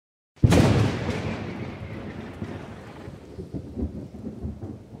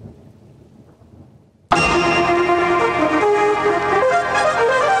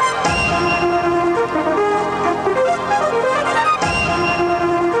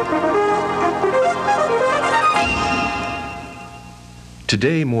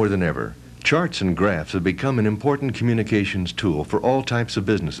Today, more than ever, charts and graphs have become an important communications tool for all types of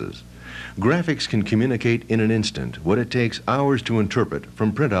businesses. Graphics can communicate in an instant what it takes hours to interpret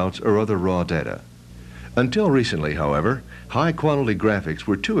from printouts or other raw data. Until recently, however, high-quality graphics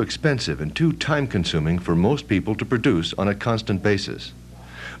were too expensive and too time-consuming for most people to produce on a constant basis.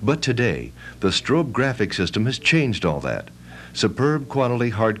 But today, the strobe graphic system has changed all that. Superb quality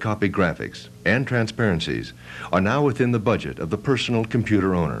hard copy graphics and transparencies are now within the budget of the personal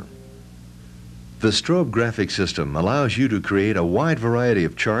computer owner. The strobe graphic system allows you to create a wide variety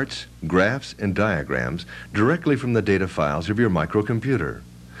of charts, graphs, and diagrams directly from the data files of your microcomputer.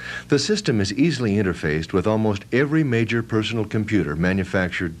 The system is easily interfaced with almost every major personal computer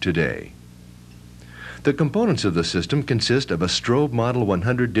manufactured today. The components of the system consist of a Strobe Model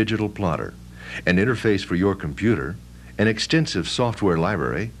 100 digital plotter, an interface for your computer, an extensive software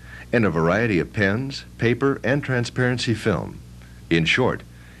library, and a variety of pens, paper, and transparency film. In short,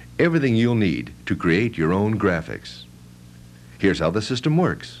 everything you'll need to create your own graphics. Here's how the system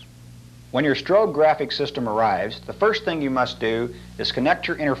works. When your strobe graphic system arrives, the first thing you must do is connect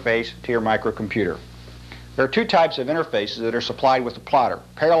your interface to your microcomputer. There are two types of interfaces that are supplied with the plotter: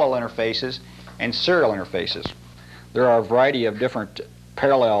 parallel interfaces and serial interfaces. There are a variety of different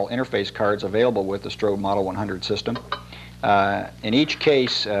parallel interface cards available with the Strobe Model 100 system. In each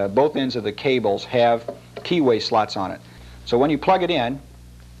case, both ends of the cables have keyway slots on it. So when you plug it in,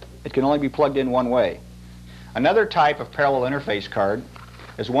 it can only be plugged in one way. Another type of parallel interface card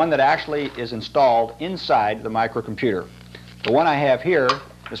is one that actually is installed inside the microcomputer. The one I have here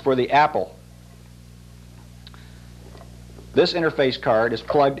is for the Apple. This interface card is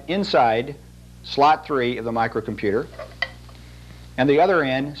plugged inside slot 3 of the microcomputer, and the other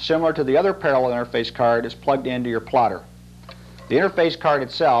end, similar to the other parallel interface card, is plugged into your plotter. The interface card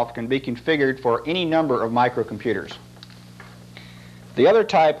itself can be configured for any number of microcomputers. The other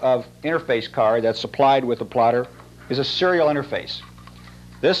type of interface card that's supplied with the plotter is a serial interface.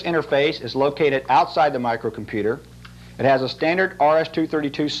 This interface is located outside the microcomputer. It has a standard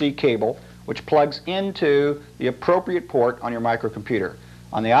RS-232C cable which plugs into the appropriate port on your microcomputer.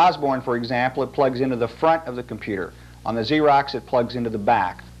 On the Osborne, for example, it plugs into the front of the computer. On the Xerox, it plugs into the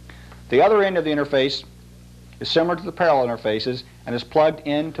back. The other end of the interface is similar to the parallel interfaces and is plugged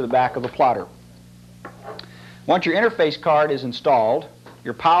into the back of the plotter. Once your interface card is installed,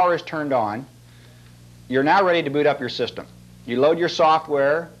 your power is turned on, you're now ready to boot up your system. You load your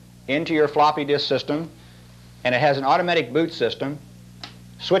software into your floppy disk system, and it has an automatic boot system.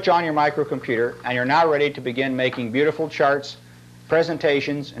 Switch on your microcomputer, and you're now ready to begin making beautiful charts,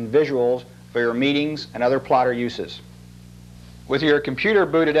 presentations, and visuals for your meetings and other plotter uses. With your computer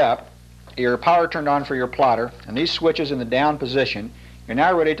booted up, your power turned on for your plotter, and these switches in the down position, you're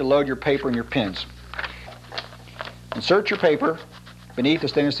now ready to load your paper and your pens. Insert your paper beneath the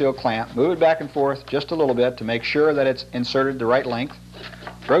stainless steel clamp, move it back and forth just a little bit to make sure that it's inserted the right length.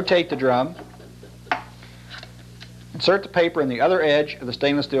 Rotate the drum. Insert the paper in the other edge of the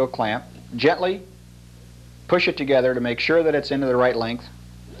stainless steel clamp. Gently push it together to make sure that it's into the right length,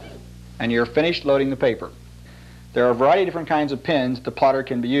 and you're finished loading the paper. There are a variety of different kinds of pens the plotter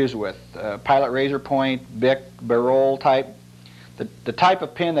can be used with. Pilot Razor Point, Bic, Barol type. The type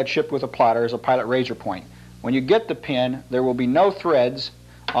of pen that's shipped with a plotter is a Pilot Razor Point. When you get the pen, there will be no threads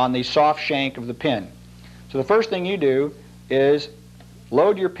on the soft shank of the pen. So the first thing you do is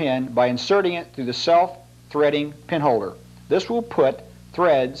load your pen by inserting it through the self-threading pen holder. This will put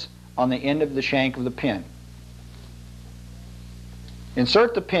threads on the end of the shank of the pen.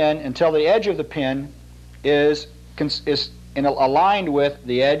 Insert the pen until the edge of the pen is aligned with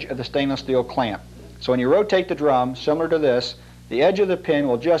the edge of the stainless steel clamp. So when you rotate the drum, similar to this, the edge of the pen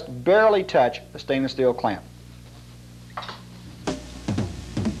will just barely touch the stainless steel clamp.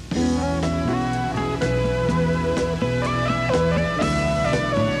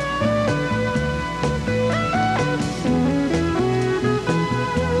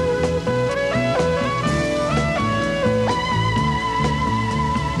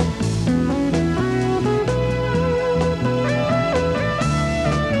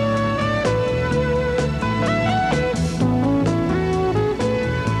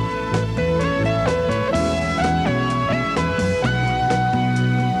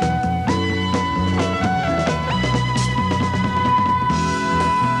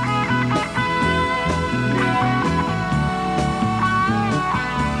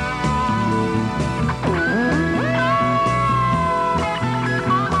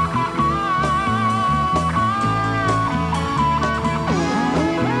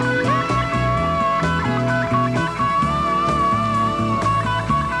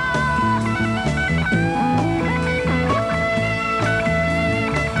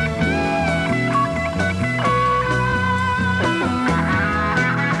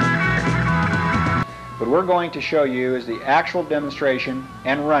 we're going to show you is the actual demonstration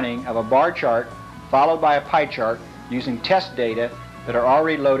and running of a bar chart followed by a pie chart using test data that are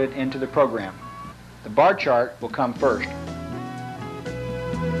already loaded into the program. The bar chart will come first.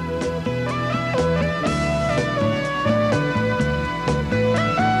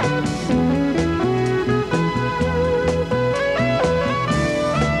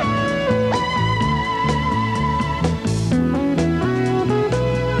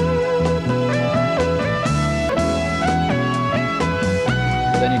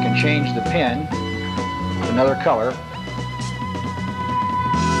 Then you can change the pen to another color.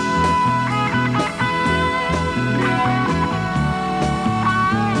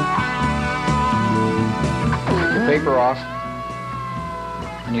 Paper off,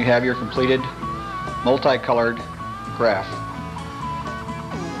 and you have your completed multicolored graph.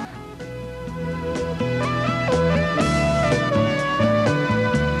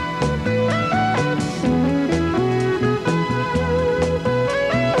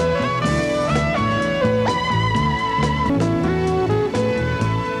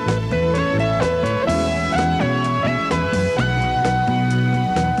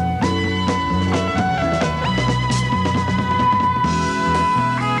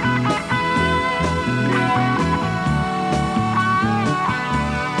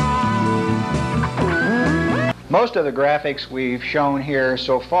 Most of the graphics we've shown here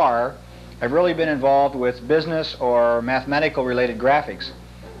so far have really been involved with business or mathematical related graphics.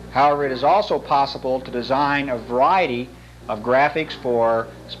 However, it is also possible to design a variety of graphics for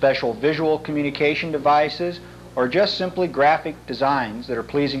special visual communication devices or just simply graphic designs that are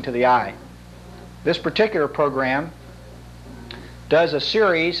pleasing to the eye. This particular program does a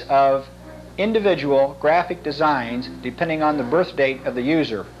series of individual graphic designs depending on the birth date of the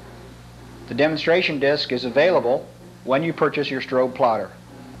user. The demonstration disc is available when you purchase your strobe plotter.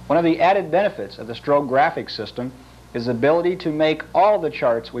 One of the added benefits of the strobe graphics system is the ability to make all the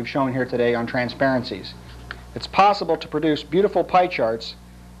charts we've shown here today on transparencies. It's possible to produce beautiful pie charts,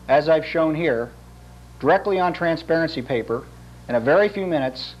 as I've shown here, directly on transparency paper in a very few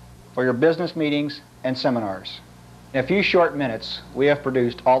minutes for your business meetings and seminars. In a few short minutes, we have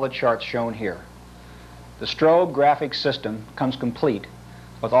produced all the charts shown here. The strobe graphics system comes complete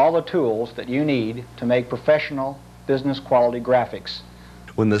with all the tools that you need to make professional business quality graphics.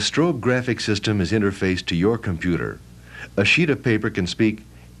 When the strobe graphic system is interfaced to your computer, a sheet of paper can speak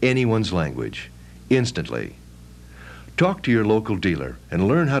anyone's language instantly. Talk to your local dealer and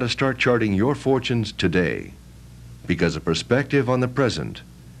learn how to start charting your fortunes today, because a perspective on the present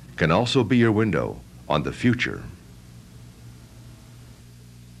can also be your window on the future.